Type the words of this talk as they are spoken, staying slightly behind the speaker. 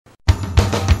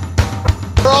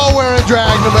all wearing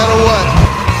drag no matter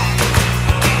what.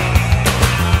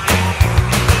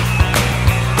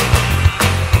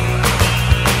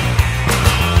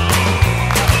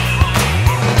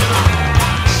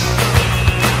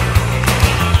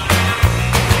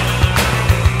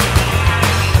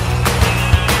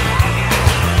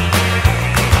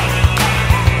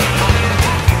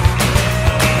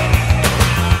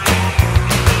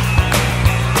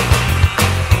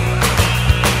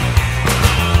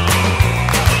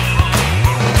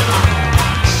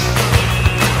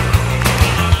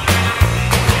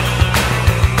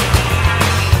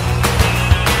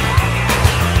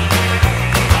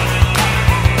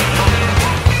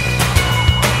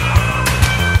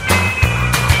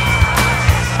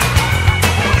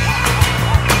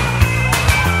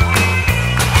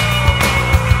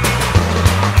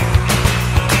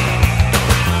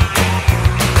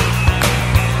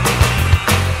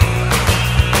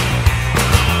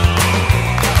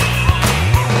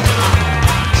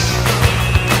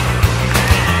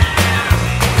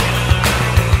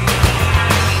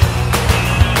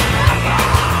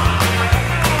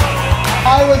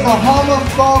 I was a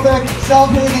homophobic,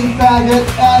 self-hating faggot,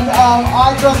 and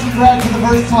I dressed in drag for the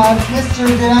first time. Mr.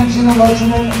 Gina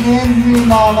Lotriman named me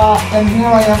Mama, and here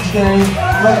I am today,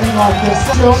 looking like this.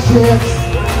 Show tips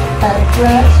at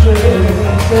Dragstrip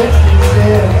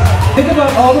 66. Think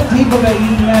about all the people that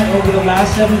you've met over the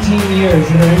last 17 years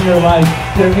that are in your life,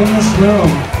 that are in this room,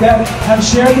 that have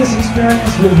shared this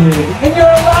experience with you. And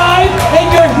you're alive, and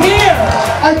you're here!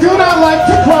 I do not like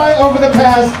to cry over the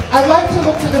past. I like to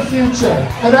look to the future.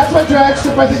 And that's why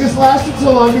Dragstrip, I think, has lasted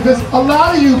so long, because a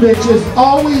lot of you bitches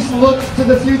always look to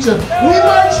the future. We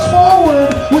marched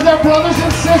forward with our brothers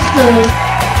and sisters.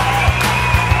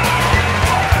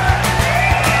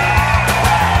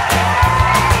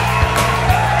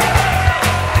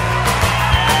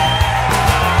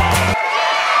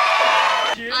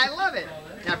 I love it.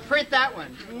 Now print that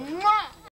one.